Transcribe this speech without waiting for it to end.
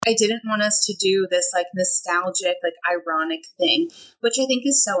I didn't want us to do this like nostalgic, like ironic thing, which I think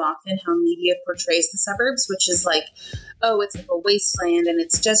is so often how media portrays the suburbs, which is like, oh, it's like a wasteland and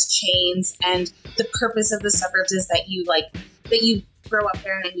it's just chains. And the purpose of the suburbs is that you grow up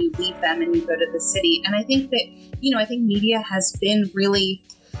there and then you leave them and you go to the city. And I think that, I think media has been really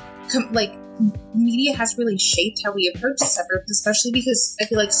media has really shaped how we approach the suburbs, especially because I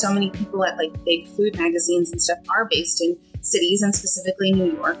feel like so many people at like big food magazines and stuff are based in cities, and specifically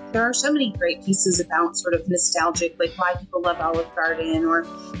New York. There are so many great pieces about sort of nostalgic, like why people love Olive Garden, or,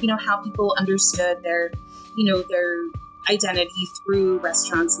 how people understood their identity through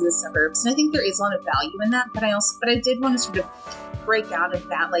restaurants in the suburbs. And I think there is a lot of value in that, but I did want to sort of break out of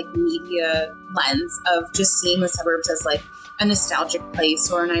that like media lens of just seeing the suburbs as like a nostalgic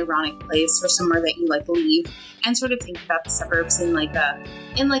place or an ironic place or somewhere that you like leave, and sort of think about the suburbs in like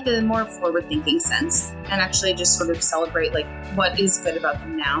a more forward thinking sense, and actually just sort of celebrate like what is good about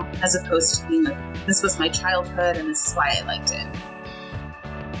them now, as opposed to being like, this was my childhood and this is why I liked it.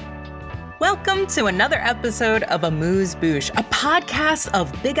 Welcome to another episode of Amuse Bouche, a podcast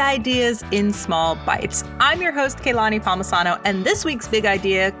of big ideas in small bites. I'm your host, Kaylani Palmisano, and this week's big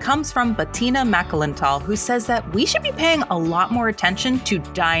idea comes from Bettina McAlintal, who says that we should be paying a lot more attention to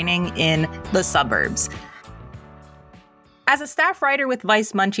dining in the suburbs. As a staff writer with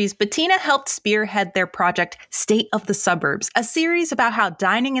Vice Munchies, Bettina helped spearhead their project, State of the Suburbs, a series about how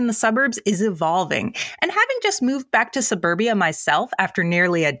dining in the suburbs is evolving. And having just moved back to suburbia myself after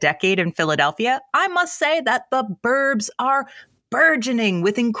nearly a decade in Philadelphia, I must say that the burbs are burgeoning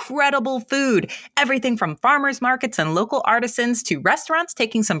with incredible food. Everything from farmers markets and local artisans to restaurants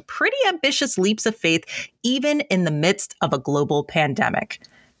taking some pretty ambitious leaps of faith, even in the midst of a global pandemic.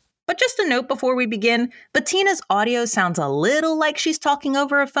 But just a note before we begin, Bettina's audio sounds a little like she's talking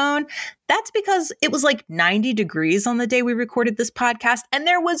over a phone. That's because it was like 90 degrees on the day we recorded this podcast, and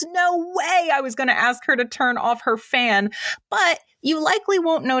there was no way I was going to ask her to turn off her fan. But you likely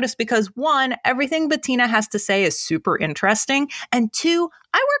won't notice because, one, everything Bettina has to say is super interesting, and two,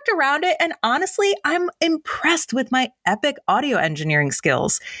 I worked around it, and honestly, I'm impressed with my epic audio engineering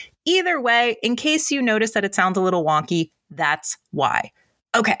skills. Either way, in case you notice that it sounds a little wonky, that's why.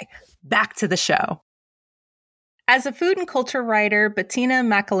 Okay, back to the show. As a food and culture writer, Bettina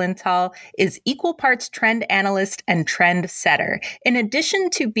McAlintal is equal parts trend analyst and trend setter. In addition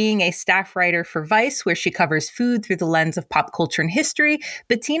to being a staff writer for Vice, where she covers food through the lens of pop culture and history,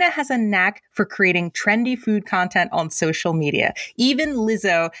 Bettina has a knack for creating trendy food content on social media. Even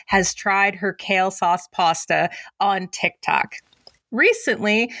Lizzo has tried her kale sauce pasta on TikTok.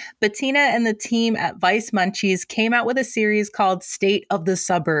 Recently, Bettina and the team at Vice Munchies came out with a series called State of the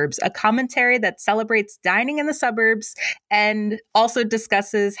Suburbs, a commentary that celebrates dining in the suburbs and also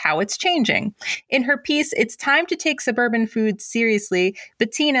discusses how it's changing. In her piece, It's Time to Take Suburban Food Seriously,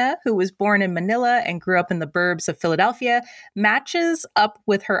 Bettina, who was born in Manila and grew up in the burbs of Philadelphia, matches up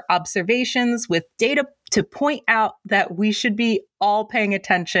with her observations with data to point out that we should be all paying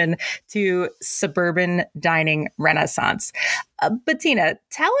attention to suburban dining renaissance. Bettina,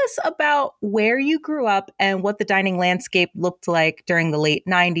 tell us about where you grew up and what the dining landscape looked like during the late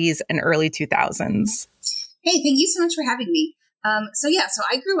 90s and early 2000s. Hey, thank you so much for having me. So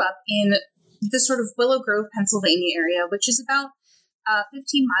I grew up in the sort of Willow Grove, Pennsylvania area, which is about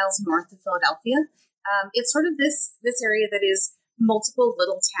 15 miles north of Philadelphia. It's sort of this area that is multiple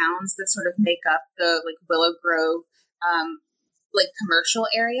little towns that sort of make up the like Willow Grove commercial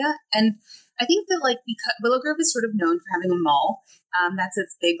area. And I think that because Willow Grove is sort of known for having a mall, that's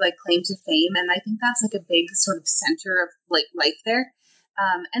its big claim to fame, and I think that's a big sort of center of life there.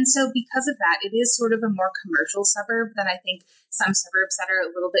 And so because of that, it is sort of a more commercial suburb than I think some suburbs that are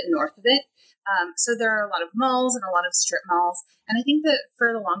a little bit north of it. So there are a lot of malls and a lot of strip malls. And I think that for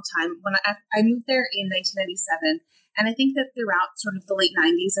a long time, when I moved there in 1997, and I think that throughout sort of the late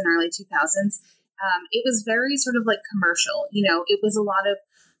 90s and early 2000s, it was very sort of commercial. It was a lot of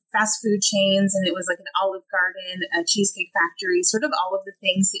fast food chains, and it was like an Olive Garden, a Cheesecake Factory, sort of all of the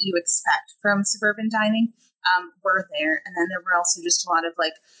things that you expect from suburban dining were there. And then there were also just a lot of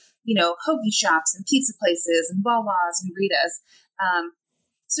hoagie shops and pizza places and Wawas and Ritas.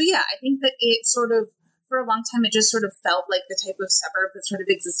 I think that it sort of, for a long time, it just sort of felt like the type of suburb that sort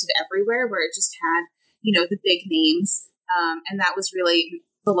of existed everywhere, where it just had, the big names. And that was really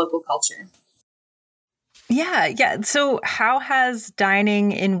the local culture. Yeah. So how has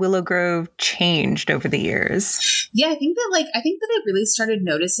dining in Willow Grove changed over the years? Yeah, I think that I really started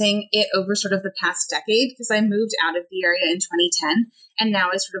noticing it over sort of the past decade, because I moved out of the area in 2010, and now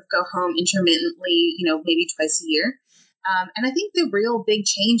I sort of go home intermittently, maybe twice a year. And I think the real big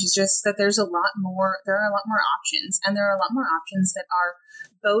change is just that there are a lot more options, and there are a lot more options that are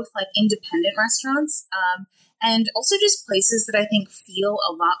both like independent restaurants, and also just places that I think feel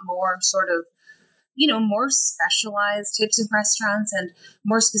a lot more sort of, more specialized types of restaurants and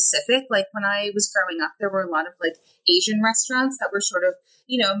more specific. Like when I was growing up, there were a lot of like Asian restaurants that were sort of,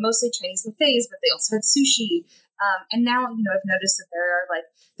 mostly Chinese buffets, but they also had sushi. And now, I've noticed that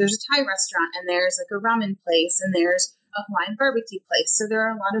there's a Thai restaurant and there's like a ramen place and there's a Hawaiian barbecue place. So there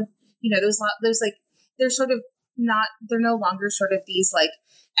are a lot of, they're sort of not, they're no longer sort of these like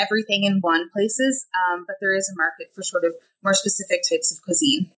everything in one places. But there is a market for sort of more specific types of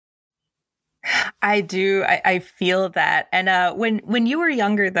cuisine. I do. I feel that. And when you were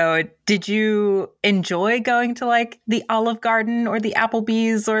younger, though, did you enjoy going to like the Olive Garden or the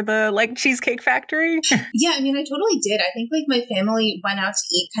Applebee's or the like Cheesecake Factory? Yeah, I mean, I totally did. I think like my family went out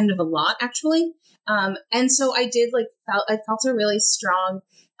to eat kind of a lot, actually. And so I did I felt a really strong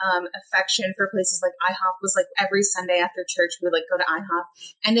affection for places like IHOP. Was like every Sunday after church, we would like go to IHOP.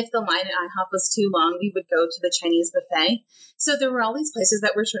 And if the line at IHOP was too long, we would go to the Chinese buffet. So there were all these places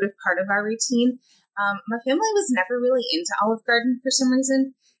that were sort of part of our routine. My family was never really into Olive Garden for some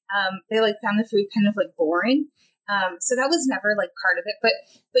reason. They like found the food kind of like boring. So that was never like part of it. But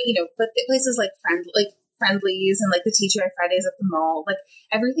the places like Friendlies and like the TGI Fridays at the mall, like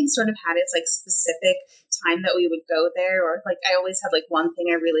everything sort of had its like specific time that we would go there, or like I always had like one thing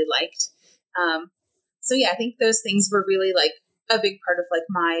I really liked. So yeah, I think those things were really like a big part of like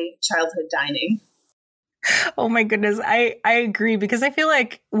my childhood dining. Oh my goodness. I agree, because I feel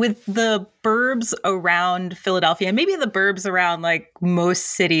like with the burbs around Philadelphia, maybe the burbs around like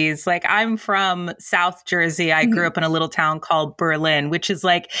most cities, like I'm from South Jersey. I grew up in a little town called Berlin, which is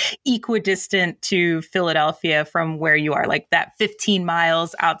like equidistant to Philadelphia from where you are, like that 15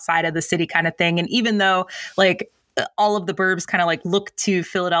 miles outside of the city kind of thing. And even though like all of the burbs kind of like look to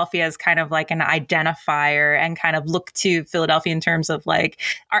Philadelphia as kind of like an identifier and kind of look to Philadelphia in terms of like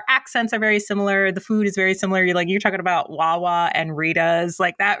our accents are very similar. The food is very similar. You're talking about Wawa and Rita's,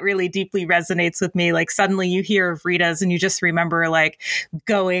 like that really deeply resonates with me. Like suddenly you hear of Rita's and you just remember like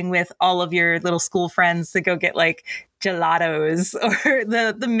going with all of your little school friends to go get like gelatos, or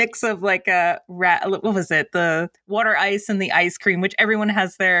the mix of like what was it? The water ice and the ice cream, which everyone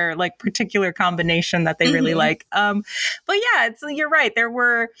has their like particular combination that they really like. But yeah, you're right. There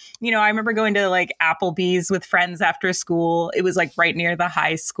were, I remember going to like Applebee's with friends after school. It was like right near the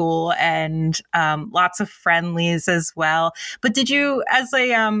high school, and lots of Friendlies as well. But did you, as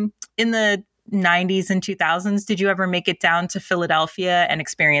in the 90s and 2000s, did you ever make it down to Philadelphia and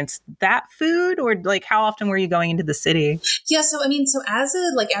experience that food, or like how often were you going into the city? Yeah, so as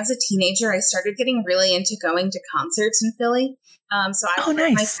a teenager, I started getting really into going to concerts in Philly. So my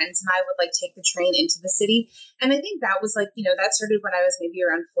friends and I would like take the train into the city, and I think that was like that started when I was maybe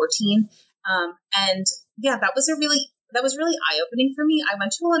around 14. And yeah, that was really eye-opening for me. I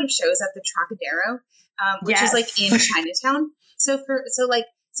went to a lot of shows at the Trocadero, which is like in Chinatown.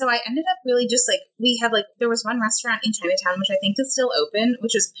 So I ended up really just like, there was one restaurant in Chinatown, which I think is still open,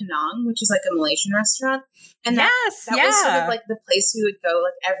 which is Penang, which is like a Malaysian restaurant. And that was sort of like the place we would go,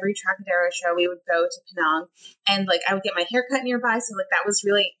 like every Trocadero show, we would go to Penang, and like I would get my hair cut nearby. So like that was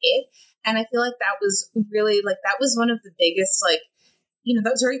really it. And I feel like that was really like, that was one of the biggest, like,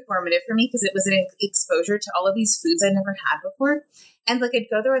 that was very formative for me, because it was an exposure to all of these foods I'd never had before. And like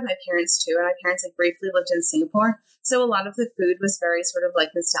I'd go there with my parents too. And my parents like briefly lived in Singapore. So a lot of the food was very sort of like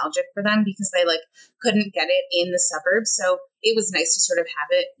nostalgic for them, because they like couldn't get it in the suburbs. So it was nice to sort of have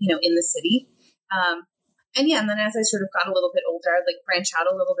it, in the city. And then as I sort of got a little bit older, I'd like branch out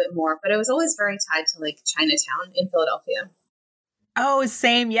a little bit more, but I was always very tied to like Chinatown in Philadelphia. Oh,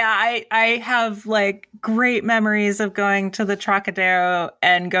 same. Yeah, I have like great memories of going to the Trocadero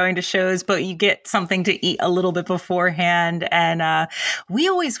and going to shows, but you get something to eat a little bit beforehand. And we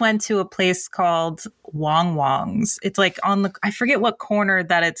always went to a place called Wong Wong's. It's like I forget what corner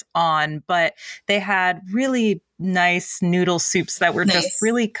that it's on, but they had really nice noodle soups that were just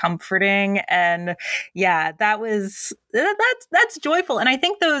really comforting. And yeah, that's joyful. And I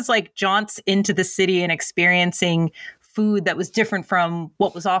think those like jaunts into the city and experiencing food that was different from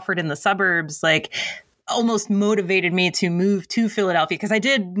what was offered in the suburbs, like almost motivated me to move to Philadelphia, because I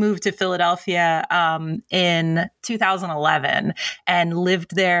did move to Philadelphia in 2011 and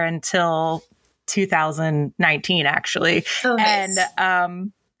lived there until 2019, actually. Oh, nice.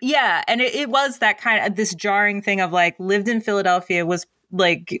 And and it was that kind of this jarring thing of like lived in Philadelphia, was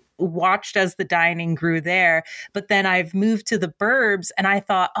like watched as the dining grew there. But then I've moved to the burbs and I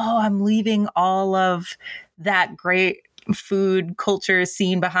thought, I'm leaving all of that great food culture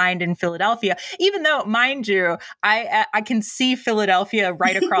scene behind in Philadelphia, even though, mind you, I can see Philadelphia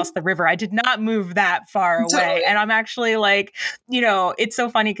right across the river. I did not move that far away. Totally. And I'm actually like, it's so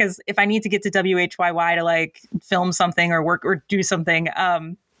funny because if I need to get to WHYY to like film something or work or do something,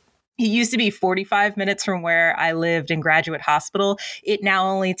 it used to be 45 minutes from where I lived in Graduate Hospital. It now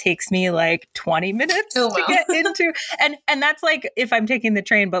only takes me like 20 minutes to get into. And that's like if I'm taking the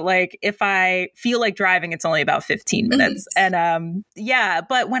train, but like if I feel like driving, it's only about 15 minutes. And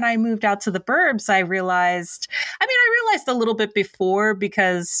but when I moved out to the burbs, I realized a little bit before,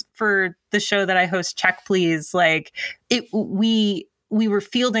 because for the show that I host, Check Please, like we were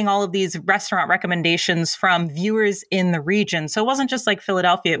fielding all of these restaurant recommendations from viewers in the region. So it wasn't just like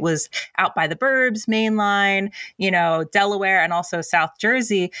Philadelphia, it was out by the burbs, Mainline, Delaware, and also South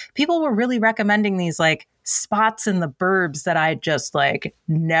Jersey. People were really recommending these like spots in the burbs that I just like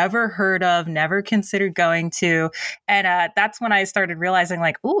never heard of, never considered going to. And that's when I started realizing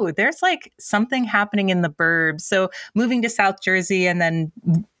like, ooh, there's like something happening in the burbs. So moving to South Jersey and then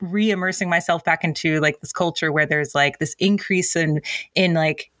re-immersing myself back into like this culture where there's like this increase in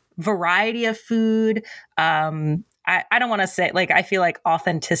like variety of food. I don't want to say like, I feel like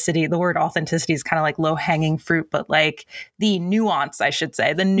authenticity, the word authenticity is kind of like low hanging fruit, but like the nuance, I should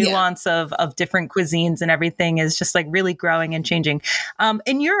say, the nuance of different cuisines and everything is just like really growing and changing.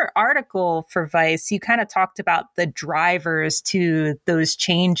 In your article for Vice, you kind of talked about the drivers to those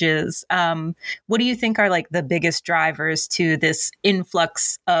changes. What do you think are like the biggest drivers to this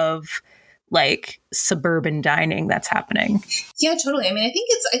influx of like suburban dining that's happening? Yeah, totally. I mean, I think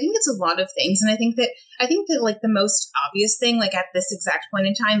it's a lot of things. And I think that like the most obvious thing, like at this exact point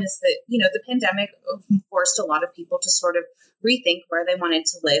in time, is that, the pandemic forced a lot of people to sort of rethink where they wanted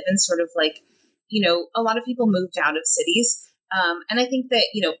to live, and sort of like, a lot of people moved out of cities. And I think that,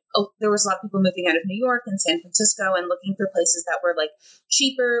 there was a lot of people moving out of New York and San Francisco and looking for places that were like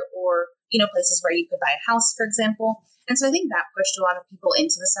cheaper, or, places where you could buy a house, for example. And so I think that pushed a lot of people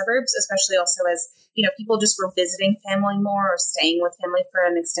into the suburbs, especially also as, people just were visiting family more or staying with family for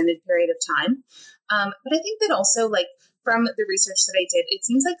an extended period of time. But I think that also, like, from the research that I did, it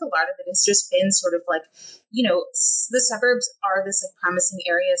seems like a lot of it has just been sort of like, the suburbs are this like promising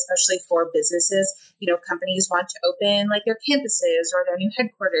area, especially for businesses. Companies want to open like their campuses or their new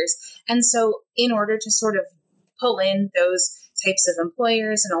headquarters. And so in order to sort of pull in those types of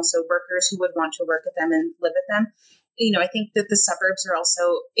employers and also workers who would want to work at them and live at them, I think that the suburbs are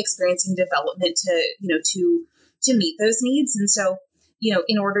also experiencing development to meet those needs. And so,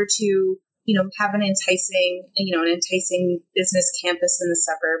 in order to, have an enticing business campus in the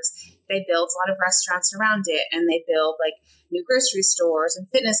suburbs, they build a lot of restaurants around it, and they build like new grocery stores and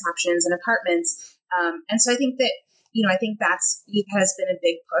fitness options and apartments. And so I think that, it has been a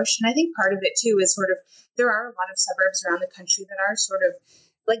big push. And I think part of it too is sort of, there are a lot of suburbs around the country that are sort of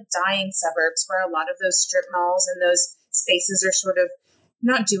like dying suburbs, where a lot of those strip malls and those spaces are sort of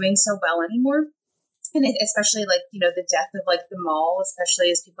not doing so well anymore. And especially like, the death of like the mall,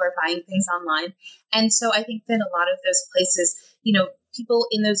 especially as people are buying things online. And so I think that a lot of those places, people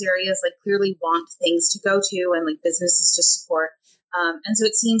in those areas like clearly want things to go to and like businesses to support. And so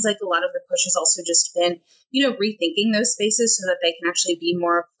it seems like a lot of the push has also just been, rethinking those spaces so that they can actually be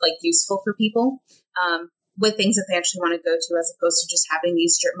more like useful for people, with things that they actually want to go to, as opposed to just having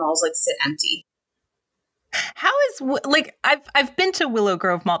these strip malls like sit empty. How is like I've been to Willow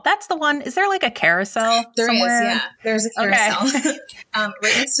Grove Mall. That's the one. Is there like a carousel? There somewhere? is, yeah. There's a carousel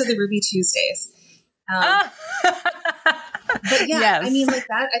right next to the Ruby Tuesdays. But yeah, yes. I mean, like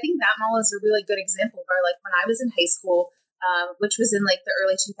that. I think that mall is a really good example where, like, when I was in high school, which was in like the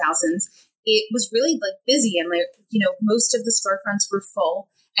early 2000s, it was really like busy, and like most of the storefronts were full,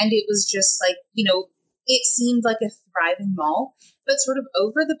 and it was just like it seemed like a thriving mall. But sort of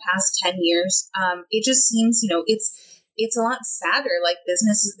over the past 10 years, it just seems, it's a lot sadder. Like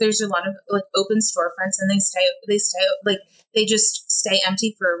businesses, there's a lot of like open storefronts, and they just stay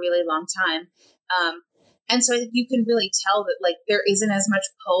empty for a really long time. And so I think you can really tell that like there isn't as much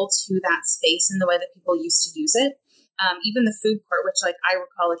pull to that space in the way that people used to use it. Even the food court, which like I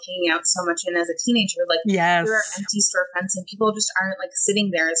recall like hanging out so much in as a teenager, like yes. There are empty storefronts, and people just aren't like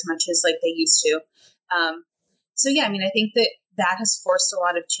sitting there as much as like they used to. So yeah, I mean, I think that has forced a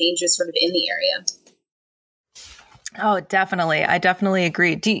lot of changes sort of in the area. Oh, definitely. I definitely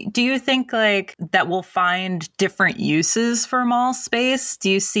agree. Do you think like that we'll find different uses for mall space? Do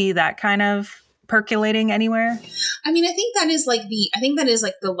you see that kind of percolating anywhere? I mean, I think that is like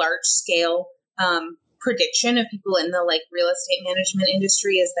the large scale prediction of people in the like real estate management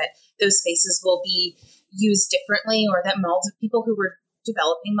industry, is that those spaces will be used differently, or that people who were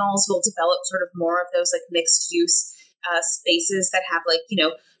developing malls will develop sort of more of those like mixed use spaces that have like,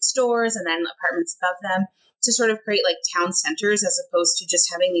 stores and then apartments above them to sort of create like town centers as opposed to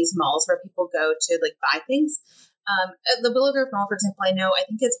just having these malls where people go to like buy things. At the Willow Grove Mall, for example, I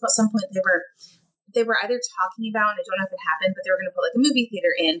think it's at some point they were either talking about, and I don't know if it happened, but they were going to put like a movie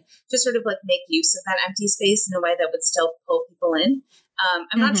theater in to sort of like make use of that empty space in a way that would still pull people in.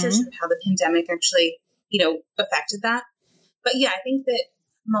 I'm not sure sort of how the pandemic actually, affected that. But yeah, I think that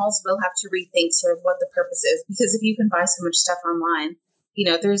malls will have to rethink sort of what the purpose is, because if you can buy so much stuff online,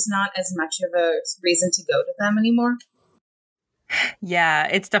 there's not as much of a reason to go to them anymore. Yeah,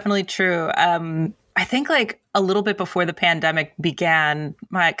 it's definitely true. I think like a little bit before the pandemic began,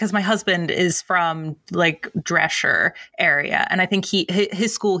 because my husband is from like Dresher area. And I think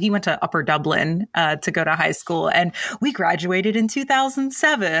his school, he went to Upper Dublin to go to high school. And we graduated in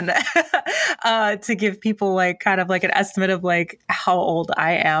 2007 to give people like kind of like an estimate of like how old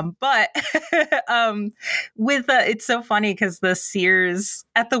I am. But it's so funny because the Sears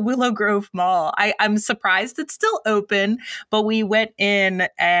at the Willow Grove Mall, I'm surprised it's still open, but we went in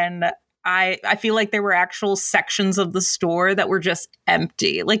and I feel like there were actual sections of the store that were just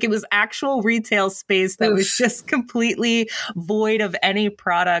empty. Like it was actual retail space that was just completely void of any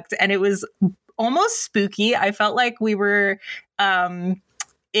product. And it was almost spooky. I felt like we were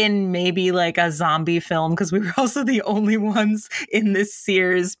in maybe like a zombie film because we were also the only ones in this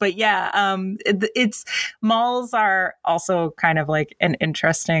Sears. But yeah, it's malls are also kind of like an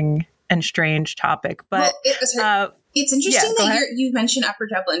interesting and strange topic. But it's interesting that you mentioned Upper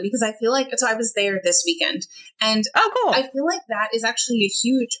Dublin, because I feel like, so I was there this weekend, and cool. I feel like that is actually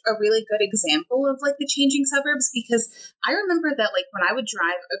a really good example of like the changing suburbs, because I remember that like when I would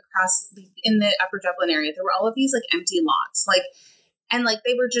drive across in the Upper Dublin area, there were all of these like empty lots, and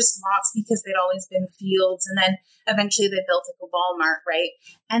they were just lots because they'd always been fields, and then eventually they built like a Walmart, right?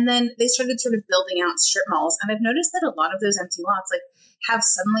 And then they started sort of building out strip malls, and I've noticed that a lot of those empty lots like have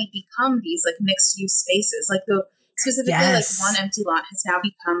suddenly become these like mixed use spaces, specifically, like one empty lot has now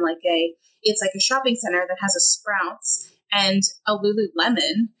become it's like a shopping center that has a Sprouts and a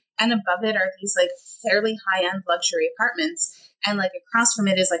Lululemon, and above it are these like fairly high-end luxury apartments, and like across from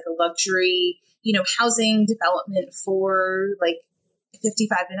it is like a luxury, housing development for like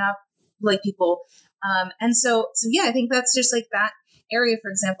 55 and up, like people. And so yeah, I think that's just like that area,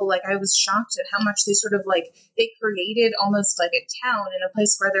 for example. Like I was shocked at how much they sort of like they created almost like a town in a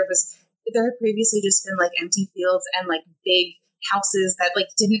place where there had previously just been like empty fields and like big houses that like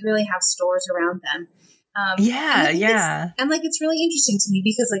didn't really have stores around them. And like it's really interesting to me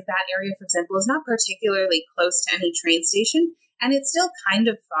because like that area, for example, is not particularly close to any train station, and it's still kind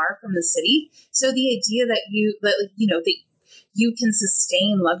of far from the city. So the idea that you can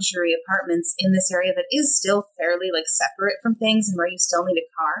sustain luxury apartments in this area that is still fairly like separate from things and where you still need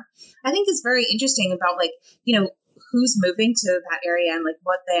a car, I think is very interesting about like, who's moving to that area and like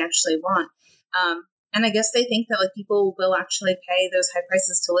what they actually want. And I guess they think that like people will actually pay those high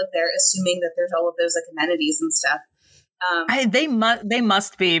prices to live there, assuming that there's all of those like amenities and stuff. They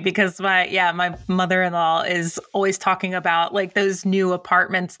must be, because my mother-in-law is always talking about like those new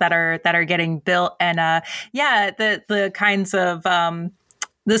apartments that are getting built, and the kinds of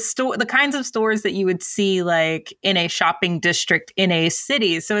the kinds of stores that you would see like in a shopping district in a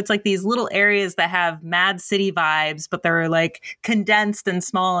city. So it's like these little areas that have mad city vibes, but they're like condensed and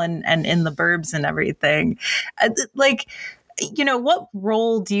small and in the burbs and everything. What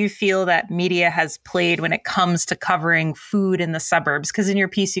role do you feel that media has played when it comes to covering food in the suburbs? Because in your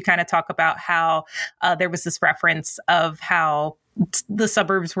piece, you kind of talk about how there was this reference of how the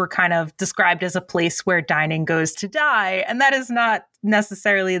suburbs were kind of described as a place where dining goes to die. And that is not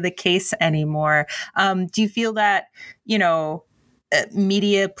necessarily the case anymore. Do you feel that,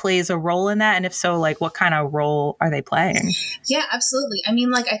 media plays a role in that? And if so, like what kind of role are they playing? Yeah, absolutely. I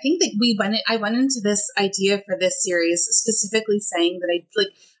mean, like, I think that I went into this idea for this series specifically saying that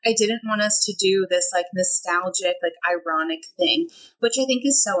I didn't want us to do this like nostalgic, like ironic thing, which I think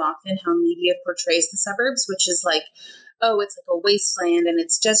is so often how media portrays the suburbs, which is like, oh, it's like a wasteland and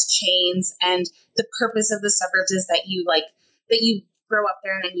it's just chains. And the purpose of the suburbs is that you grow up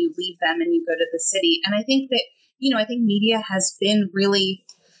there and then you leave them and you go to the city. And I think that, I think media has been really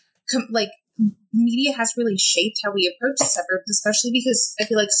media has really shaped how we approach the suburbs, especially because I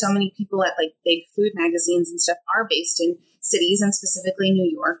feel like so many people at like big food magazines and stuff are based in cities and specifically New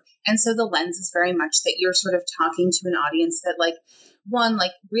York. And so the lens is very much that you're sort of talking to an audience that like, one,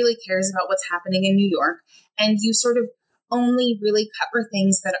 like really cares about what's happening in New York. And you sort of only really cover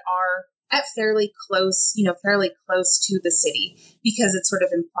things that are at fairly close to the city, because it's sort of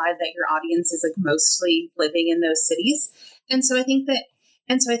implied that your audience is like mostly living in those cities. And so I think that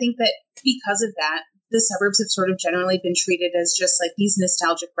because of that, the suburbs have sort of generally been treated as just like these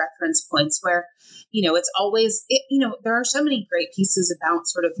nostalgic reference points where, it's always, there are so many great pieces about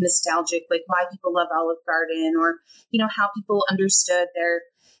sort of nostalgic, like why people love Olive Garden, or, how people understood their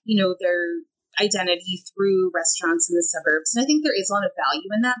identity through restaurants in the suburbs. And I think there is a lot of value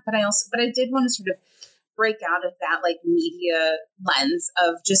in that, but I did want to sort of break out of that like media lens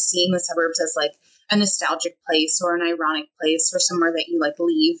of just seeing the suburbs as like a nostalgic place or an ironic place or somewhere that you like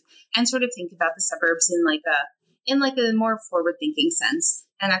leave, and sort of think about the suburbs in like a more forward thinking sense,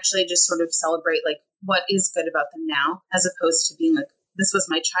 and actually just sort of celebrate like what is good about them now, as opposed to being like, this was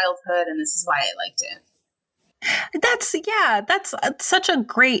my childhood and this is why I liked it. That's such a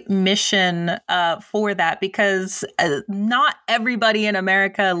great mission for that, because not everybody in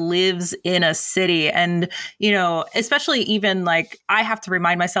America lives in a city. And, especially even like I have to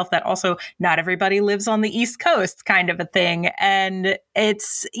remind myself that also not everybody lives on the East Coast kind of a thing. And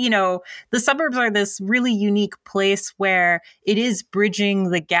it's, the suburbs are this really unique place where it is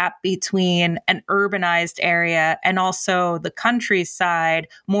bridging the gap between an urbanized area and also the countryside,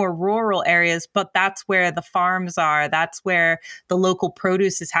 more rural areas. But that's where the farms are. That's where the local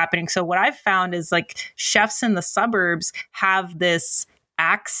produce is happening. So what I've found is like chefs in the suburbs have this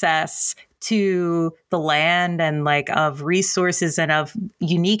access to the land and like of resources and of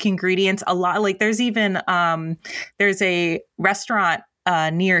unique ingredients. A lot, like there's even there's a restaurant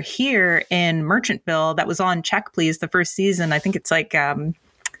near here in Merchantville that was on Check Please the first season. I think it's like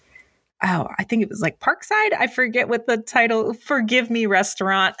I think it was like Parkside. I forget what the title, forgive me,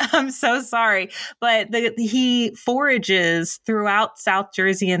 restaurant. I'm so sorry. But he forages throughout South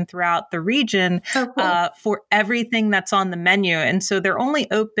Jersey and throughout the region for everything that's on the menu. And so they're only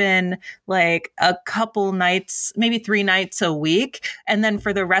open like a couple nights, maybe 3 nights a week. And then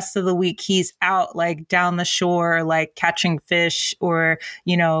for the rest of the week, he's out like down the shore, like catching fish or,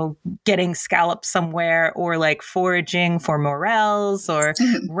 getting scallops somewhere, or like foraging for morels or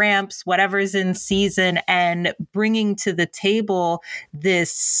ramps, whatever's in season, and bringing to the table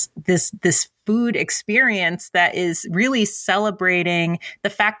this food experience that is really celebrating the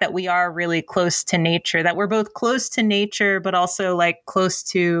fact that we are really close to nature, that we're both close to nature, but also like close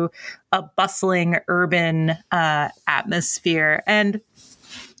to a bustling urban atmosphere. And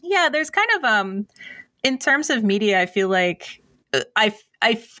yeah, there's kind of, in terms of media, I feel like I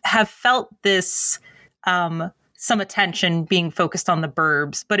have felt this, some attention being focused on the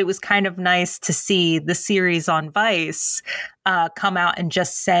burbs, but it was kind of nice to see the series on Vice come out and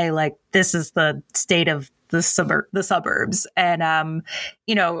just say like, this is the state of the suburbs. And,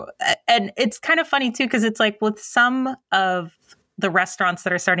 and it's kind of funny too, because it's like with some of the restaurants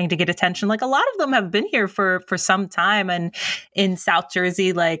that are starting to get attention, like a lot of them have been here for some time. And in South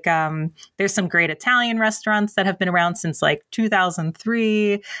Jersey, like there's some great Italian restaurants that have been around since like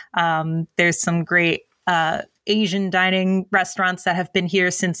 2003. There's some great Asian dining restaurants that have been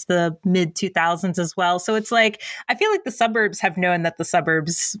here since the mid 2000s as well. So it's like, I feel like the suburbs have known that the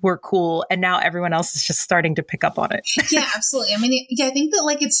suburbs were cool, and now everyone else is just starting to pick up on it. Yeah, absolutely. I mean, I think that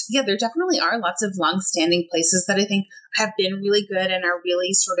like there definitely are lots of longstanding places that I think have been really good and are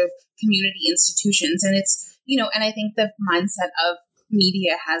really sort of community institutions. And it's, and I think the mindset of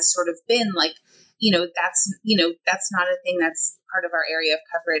media has sort of been like, that's not a thing that's part of our area of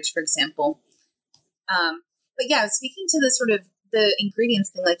coverage, for example. But yeah, speaking to the sort of the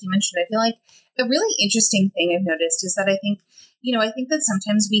ingredients thing, like you mentioned, I feel like a really interesting thing I've noticed is that I think that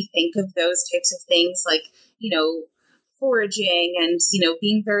sometimes we think of those types of things like, foraging and,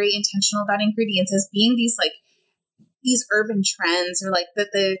 being very intentional about ingredients as being these like these urban trends, or like that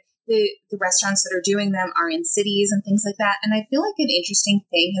the restaurants that are doing them are in cities and things like that. And I feel like an interesting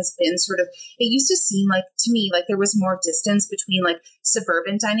thing has been sort of, it used to seem like to me, like there was more distance between like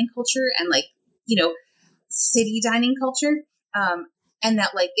suburban dining culture and like, city dining culture. And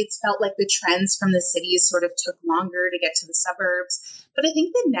that like, it's felt like the trends from the cities sort of took longer to get to the suburbs. But I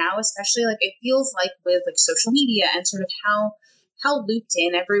think that now, especially like, it feels like with like social media and sort of how looped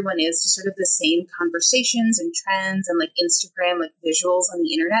in everyone is to sort of the same conversations and trends and like Instagram, like visuals on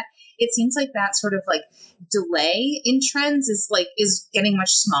the internet, it seems like that sort of like delay in trends is getting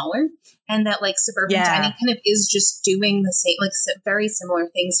much smaller. And that like suburban dining kind of is just doing the same, like very similar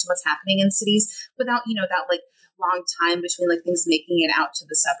things to what's happening in cities without, that like long time between like things making it out to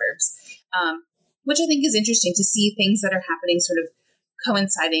the suburbs, which I think is interesting to see things that are happening sort of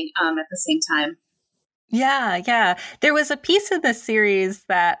coinciding at the same time. Yeah, yeah. There was a piece in this series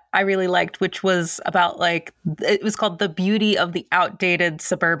that I really liked, which was about it was called The Beauty of the Outdated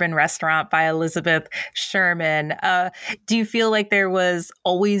Suburban Restaurant by Elizabeth Sherman. Do you feel like there was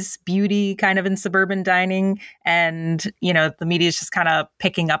always beauty kind of in suburban dining and, the media is just kind of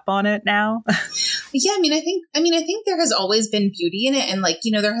picking up on it now? Yeah, I think there has always been beauty in it. And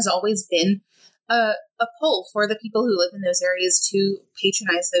there has always been a pull for the people who live in those areas to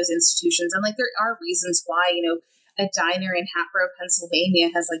patronize those institutions. And there are reasons why, a diner in Hatboro, Pennsylvania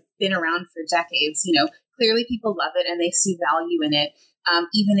has been around for decades. Clearly people love it and they see value in it.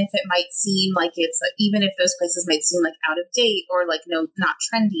 Even if it might seem like even if those places might seem out of date or not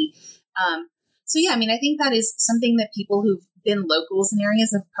trendy. So yeah, I think that is something that people who've been locals in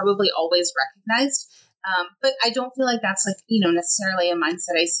areas have probably always recognized. But I don't feel like that's necessarily a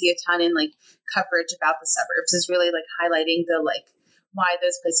mindset I see a ton in coverage about the suburbs, is really highlighting the why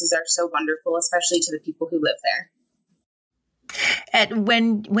those places are so wonderful, especially to the people who live there. And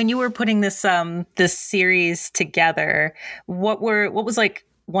when you were putting this series together, what was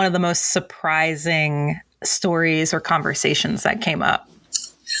one of the most surprising stories or conversations that came up?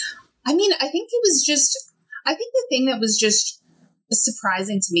 I think the thing that was just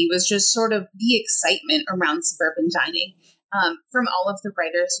surprising to me was just sort of the excitement around suburban dining from all of the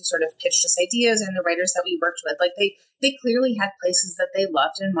writers who sort of pitched us ideas and the writers that we worked with. They clearly had places that they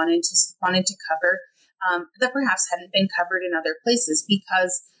loved and wanted to cover that perhaps hadn't been covered in other places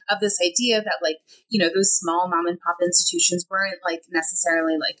because of this idea that those small mom and pop institutions weren't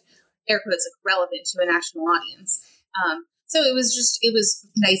necessarily air quotes relevant to a national audience. So it was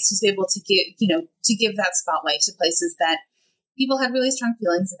nice to be able to give that spotlight to places that people had really strong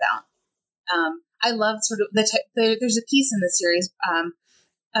feelings about. I love sort of there's a piece in the series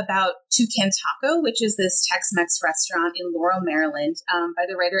about Toucan Taco, which is this Tex-Mex restaurant in Laurel, Maryland, by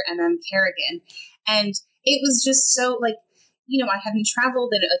the writer M.M. Kerrigan. And it was just so I hadn't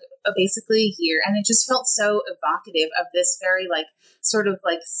traveled in basically a year, and it just felt so evocative of this very sort of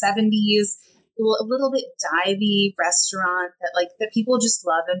 70s, a little bit divey restaurant that people just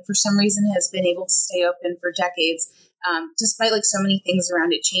love, and for some reason has been able to stay open for decades, despite so many things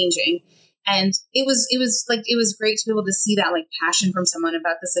around it changing. And it was great to be able to see that passion from someone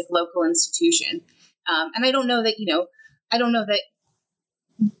about this local institution. And I don't know that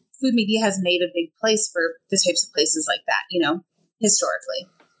food media has made a big place for the types of places like that, historically.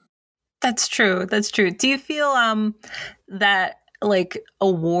 That's true. Do you feel that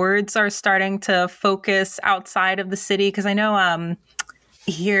awards are starting to focus outside of the city? Because I know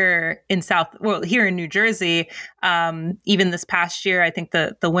here in New Jersey, even this past year, I think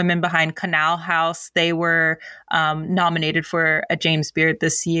the women behind Canal House, they were nominated for a James Beard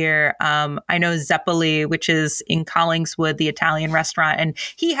this year. I know Zeppoli, which is in Collingswood, the Italian restaurant, and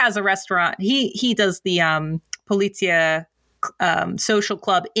he has a restaurant. He does the Polizia social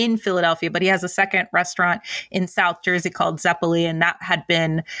club in Philadelphia, but he has a second restaurant in South Jersey called Zeppoli, and that had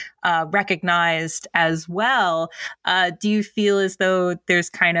been recognized as well. Do you feel as though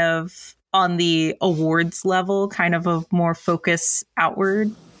there's kind of on the awards level kind of a more focus outward?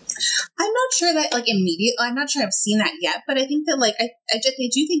 I'm not sure that I'm not sure I've seen that yet, but I think that I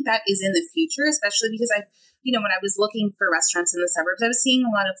do think that is in the future, especially because when I was looking for restaurants in the suburbs, I was seeing a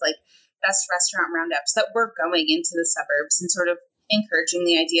lot of best restaurant roundups that were going into the suburbs and sort of encouraging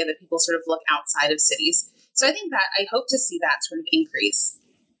the idea that people sort of look outside of cities. So I think that I hope to see that sort of increase.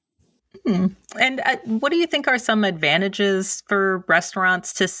 And what do you think are some advantages for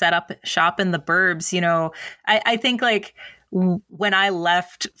restaurants to set up shop in the burbs? I think when I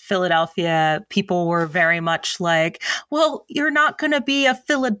left Philadelphia, people were very much well, you're not going to be a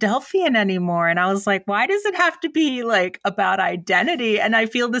Philadelphian anymore. And I was like, why does it have to be about identity? And I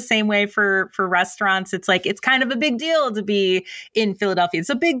feel the same way for restaurants. It's it's kind of a big deal to be in Philadelphia. It's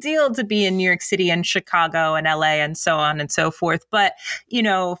a big deal to be in New York City and Chicago and LA and so on and so forth. But,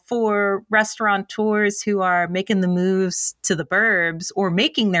 for restaurateurs who are making the moves to the burbs or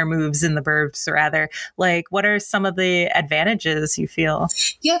making their moves in the burbs, rather, what are some of the advantages you feel?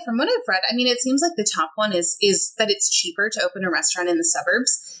 Yeah, from what I've read, it seems like the top one is that it's cheaper to open a restaurant in the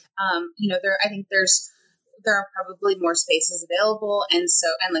suburbs. I think there are probably more spaces available, and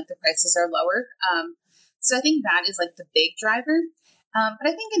the prices are lower. So I think that is the big driver. But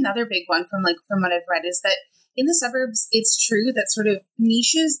I think another big one from what I've read is that in the suburbs, it's true that sort of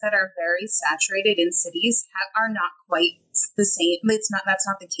niches that are very saturated in cities are not quite the same. That's not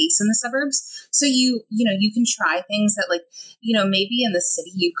the case in the suburbs. So you can try things that maybe in the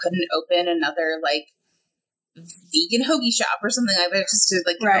city you couldn't open another vegan hoagie shop or something like that, just to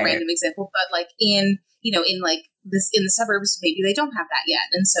give a random example. But in this in the suburbs, maybe they don't have that yet.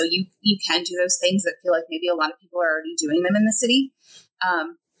 And so you can do those things that feel like maybe a lot of people are already doing them in the city.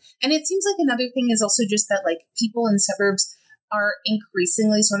 And it seems like another thing is also just that like people in suburbs are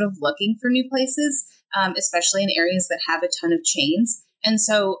increasingly sort of looking for new places, especially in areas that have a ton of chains. And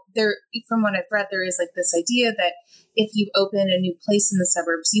so there, from what I've read, there is like this idea that if you open a new place in the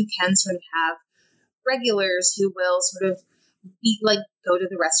suburbs, you can sort of have regulars who will sort of be like, go to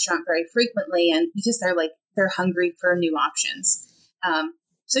the restaurant very frequently, and because they're hungry for new options.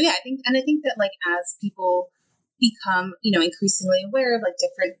 So yeah, I think that like as people become, increasingly aware of like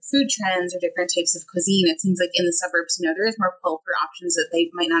different food trends or different types of cuisine, it seems like in the suburbs, there is more pull for options that they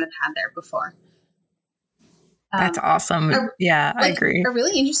might not have had there before. That's awesome. I agree. A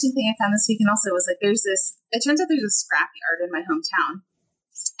really interesting thing I found this weekend also was like it turns out there's a scrapyard in my hometown.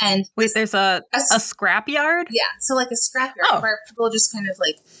 And wait, there's a scrapyard? Yeah. So like a scrapyard where people just kind of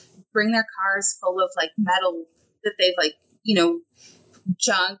like bring their cars full of like metal that they've like,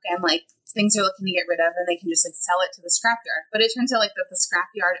 junk and like things they're looking to get rid of, and they can just like sell it to the scrapyard. But it turns out like that the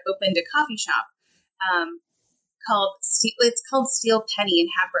scrapyard opened a coffee shop called Steel Penny in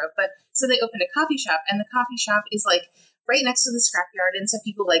Hatboro. But so they opened a coffee shop, and the coffee shop is like right next to the scrapyard. And so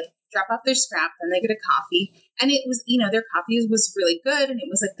people like drop off their scrap, then they get a coffee. And it was, their coffee was really good. And it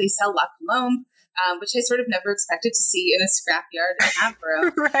was like they sell La Colombe, which I sort of never expected to see in a scrapyard in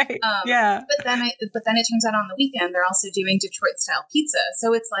Hatboro. Right. Yeah. But then it turns out on the weekend they're also doing Detroit style pizza.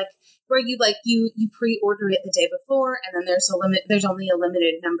 So it's like where you pre-order it the day before, and then there's only a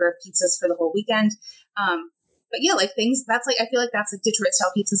limited number of pizzas for the whole weekend. But yeah, like things that's like I feel like that's like Detroit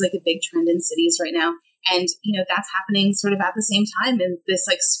style pizza is like a big trend in cities right now. And, that's happening sort of at the same time in this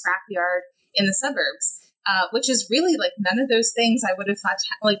like scrapyard in the suburbs, which is really like none of those things I would have thought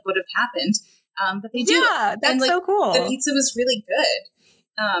would have happened. But they do. Yeah, that's and, like, so cool. The pizza was really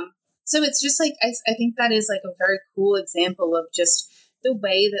good. So it's just like, I think that is like a very cool example of just the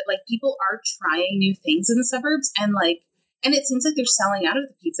way that like people are trying new things in the suburbs, and it seems like they're selling out of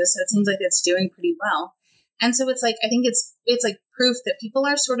the pizza. So it seems like it's doing pretty well. And so it's like, I think it's like proof that people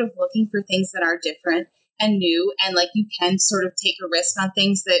are sort of looking for things that are different and new. And like, you can sort of take a risk on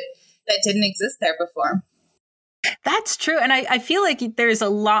things that didn't exist there before. That's true. And I feel like there's a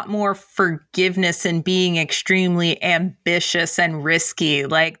lot more forgiveness in being extremely ambitious and risky.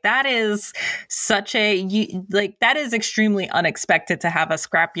 Like that is that is extremely unexpected to have a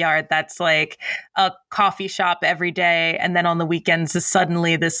scrapyard that's like a coffee shop every day. And then on the weekends is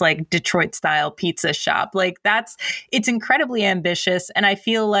suddenly this like Detroit style pizza shop. Like it's incredibly ambitious. And I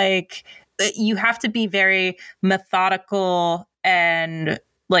feel like you have to be very methodical and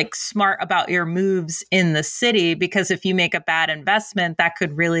like smart about your moves in the city, because if you make a bad investment, that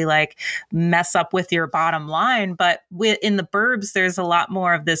could really like mess up with your bottom line. But in the burbs, there's a lot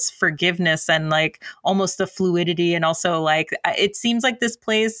more of this forgiveness and like almost a fluidity. And also like, it seems like this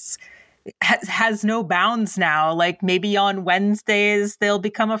place has no bounds now. Like maybe on Wednesdays, they'll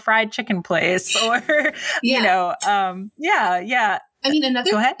become a fried chicken place or, yeah. I mean,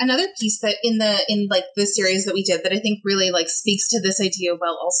 another piece that in like the series that we did that I think really like speaks to this idea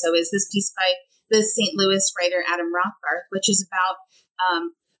well also is this piece by the St. Louis writer Adam Rothbarth, which is about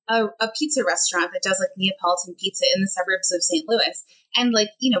a pizza restaurant that does like Neapolitan pizza in the suburbs of St. Louis. And like,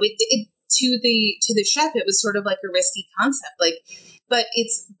 it to the chef, it was sort of like a risky concept, but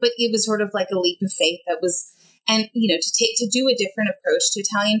it was sort of like a leap of faith that was, and to do a different approach to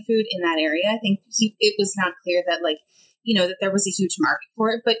Italian food in that area. I think it was not clear that like, that there was a huge market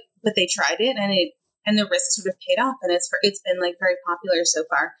for it, but they tried it, and the risk sort of paid off, and it's been like very popular so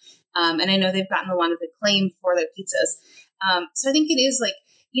far. And I know they've gotten a lot of acclaim for their pizzas. So I think it is like,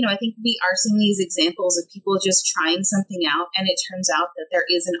 I think we are seeing these examples of people just trying something out, and it turns out that there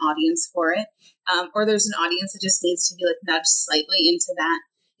is an audience for it, or there's an audience that just needs to be like nudged slightly into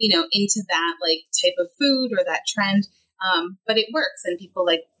that like type of food or that trend. But it works, and people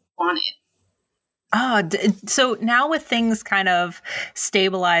like want it. Oh, so now with things kind of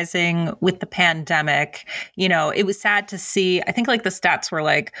stabilizing with the pandemic, it was sad to see. I think like the stats were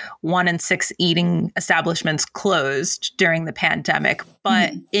like 1 in 6 eating establishments closed during the pandemic.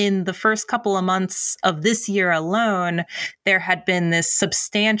 But in the first couple of months of this year alone, there had been this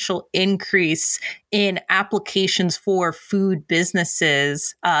substantial increase in applications for food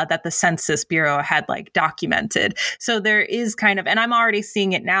businesses that the Census Bureau had like documented. So there is kind of, and I'm already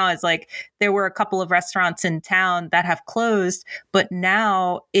seeing it now as like there were a couple of restaurants in town that have closed, but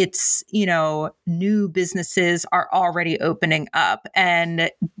now it's, new businesses are already opening up, and,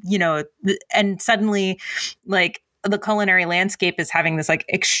 and suddenly like the culinary landscape is having this like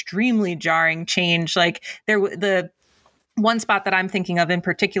extremely jarring change. Like one spot that I'm thinking of in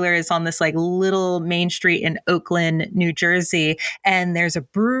particular is on this like little main street in Oakland, New Jersey. And there's a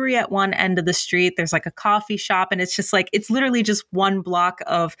brewery at one end of the street. There's like a coffee shop. And it's just like, it's literally just one block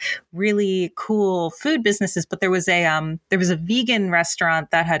of really cool food businesses. But there was a vegan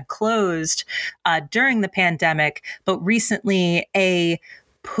restaurant that had closed during the pandemic, but recently a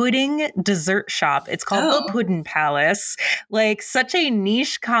pudding dessert shop. It's called the Puddin' Palace. Like such a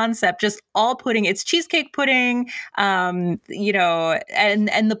niche concept, just all pudding. It's cheesecake pudding, you know,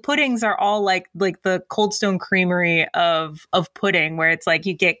 and the puddings are all like the Cold Stone Creamery of pudding, where it's like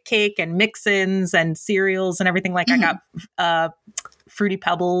you get cake and mix-ins and cereals and everything. Like I got Fruity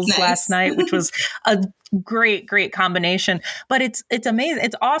Pebbles last night, which was a great combination. But it's amazing.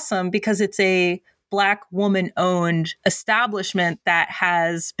 It's awesome because it's a Black woman-owned establishment that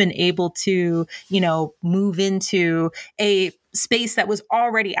has been able to, you know, move into a space that was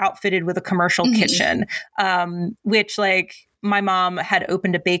already outfitted with a commercial kitchen, which like my mom had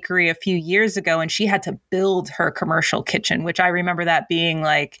opened a bakery a few years ago and she had to build her commercial kitchen, which I remember that being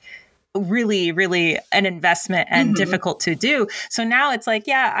like really, really an investment and difficult to do. So now it's like,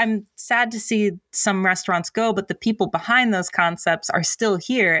 yeah, I'm sad to see some restaurants go, but the people behind those concepts are still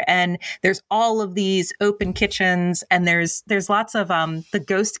here. And there's all of these open kitchens, and there's lots of the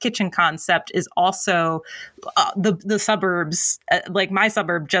ghost kitchen concept is also the suburbs. Like my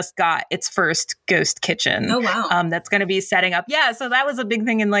suburb just got its first ghost kitchen. Oh wow! That's going to be setting up. Yeah, so that was a big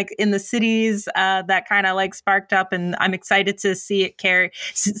thing in the cities that kind of like sparked up, and I'm excited to see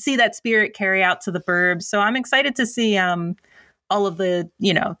that spirit carry out to the burbs. So I'm excited to see all of the,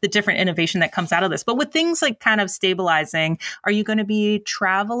 you know, the different innovation that comes out of this. But with things like kind of stabilizing, are you going to be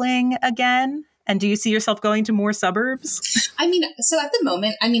traveling again? And do you see yourself going to more suburbs? I mean, so at the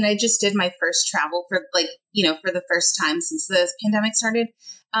moment, I mean, I just did my first travel for like, you know, for the first time since the pandemic started.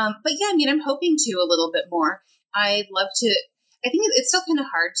 But yeah, I mean, I'm hoping to a little bit more. I'd love to, I think it's still kind of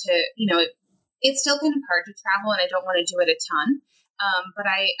hard to, you know, it's still kind of hard to travel, and I don't want to do it a ton. But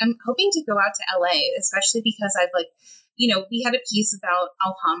I'm hoping to go out to LA, especially because I've like, you know, we had a piece about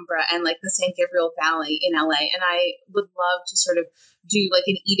Alhambra and like the San Gabriel Valley in LA. And I would love to sort of do like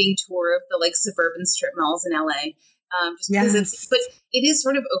an eating tour of the like suburban strip malls in LA. Just because but it is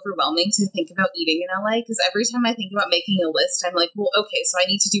sort of overwhelming to think about eating in LA, because every time I think about making a list, I'm like, well, okay, so I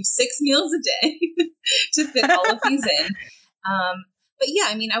need to do 6 meals a day to fit all of these in. But yeah,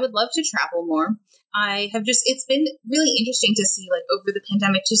 I mean, I would love to travel more. It's been really interesting to see, like, over the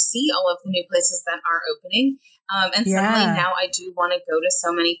pandemic, to see all of the new places that are opening. And suddenly now I do want to go to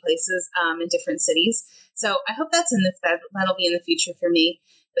so many places in different cities. So I hope that'll be in the future for me.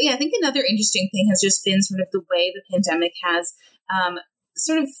 But yeah, I think another interesting thing has just been sort of the way the pandemic has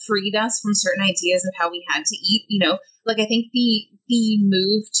sort of freed us from certain ideas of how we had to eat. You know, like I think the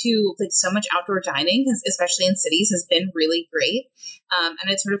move to like so much outdoor dining, especially in cities, has been really great. And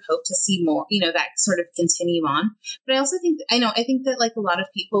I sort of hope to see more, you know, that sort of continue on. But I also think that like a lot of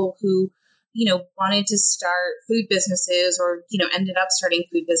people who, you know, wanted to start food businesses or, you know, ended up starting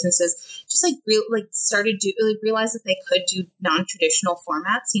food businesses, just like realized that they could do non-traditional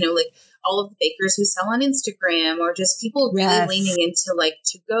formats, you know, like all of the bakers who sell on Instagram, or just people really leaning into like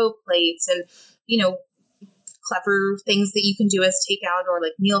to-go plates and, you know, clever things that you can do as takeout or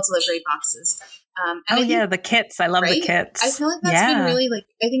like meal delivery boxes. The kits. I love the kits. I feel like that's been really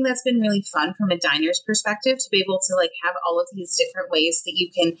I think that's been really fun from a diner's perspective, to be able to like have all of these different ways that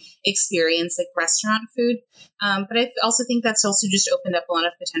you can experience like restaurant food. But I also think that's also just opened up a lot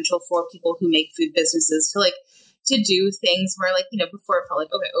of potential for people who make food businesses to do things where, like, you know, before it felt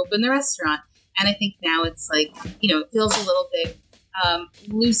like, okay, open the restaurant. And I think now it's like, you know, it feels a little bit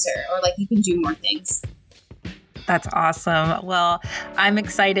looser, or like you can do more things. That's awesome. Well, I'm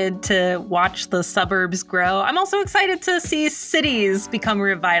excited to watch the suburbs grow. I'm also excited to see cities become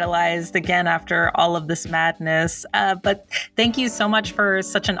revitalized again after all of this madness. But thank you so much for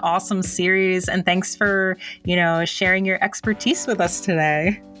such an awesome series. And thanks for, you know, sharing your expertise with us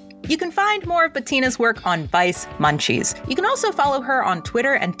today. You can find more of Bettina's work on Vice Munchies. You can also follow her on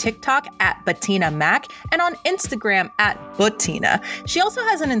Twitter and TikTok at Bettina Mac, and on Instagram at Buttina. She also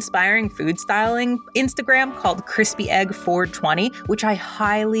has an inspiring food styling Instagram called Crispy Egg 420, which I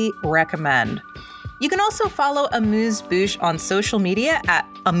highly recommend. You can also follow Amuse Bouche on social media at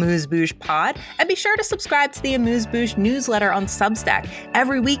Amuse Bouche Pod, and be sure to subscribe to the Amuse Bouche newsletter on Substack.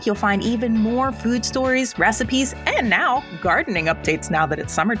 Every week you'll find even more food stories, recipes, and now gardening updates now that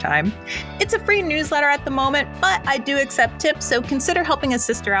it's summertime. It's a free newsletter at the moment, but I do accept tips, so consider helping a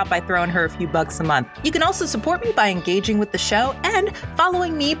sister out by throwing her a few bucks a month. You can also support me by engaging with the show and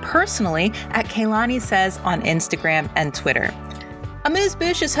following me personally at Kaylani Says on Instagram and Twitter.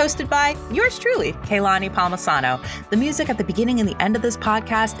 Amuse-Bouche is hosted by yours truly, Kehlani Palmisano. The music at the beginning and the end of this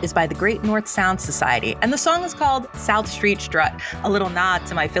podcast is by the Great North Sound Society, and the song is called South Street Strut, a little nod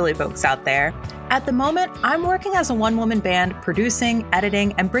to my Philly folks out there. At the moment, I'm working as a one-woman band, producing,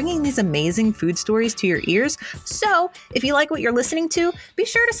 editing, and bringing these amazing food stories to your ears. So if you like what you're listening to, be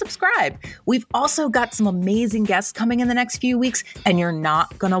sure to subscribe. We've also got some amazing guests coming in the next few weeks, and you're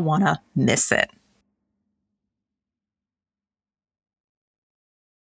not going to want to miss it.